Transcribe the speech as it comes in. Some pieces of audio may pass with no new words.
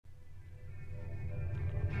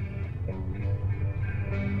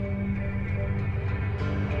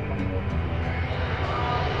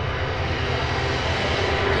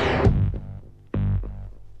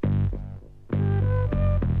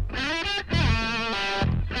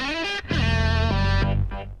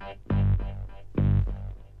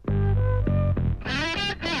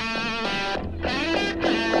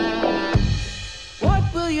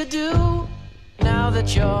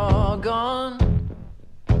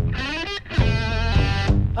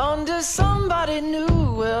on to somebody new.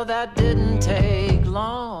 Well, that didn't take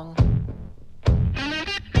long.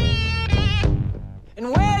 And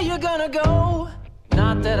where you gonna go?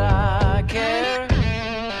 Not that I care.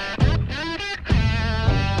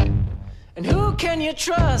 And who can you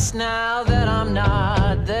trust now that I'm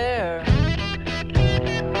not there?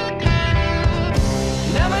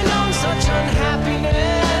 Never known such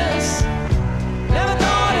unhappiness. Never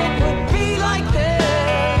thought it would be like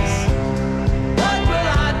this. What will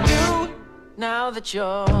I do now that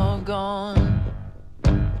you're gone?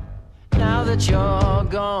 Now that you're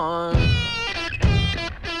gone.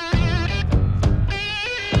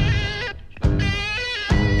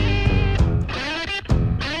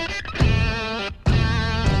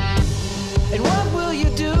 And what will you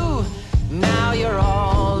do now you're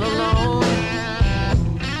all alone?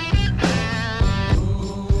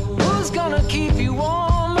 Who's gonna keep you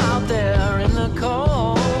warm out there in the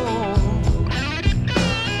cold?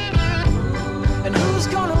 And who's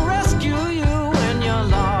gonna rescue you when you're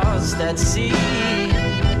lost at sea?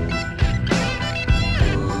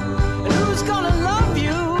 And who's gonna love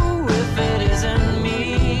you if it isn't me?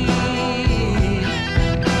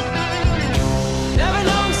 Never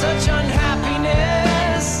known such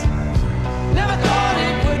unhappiness. Never thought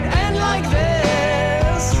it would end like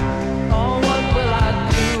this. Oh, what will I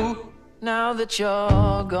do now that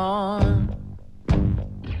you're gone?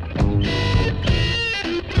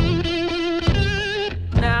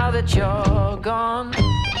 Now that you're gone.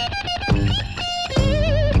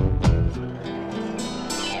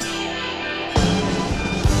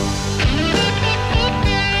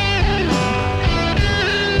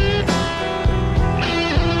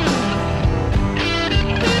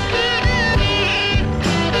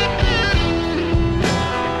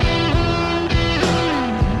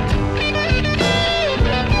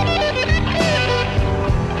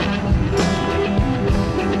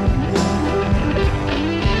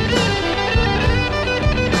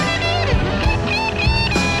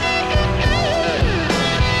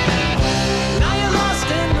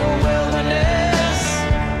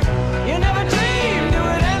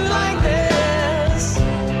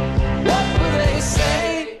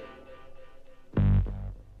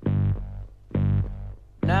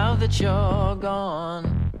 Now that you're gone,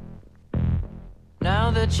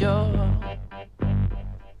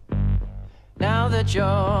 now that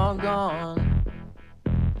you're gone.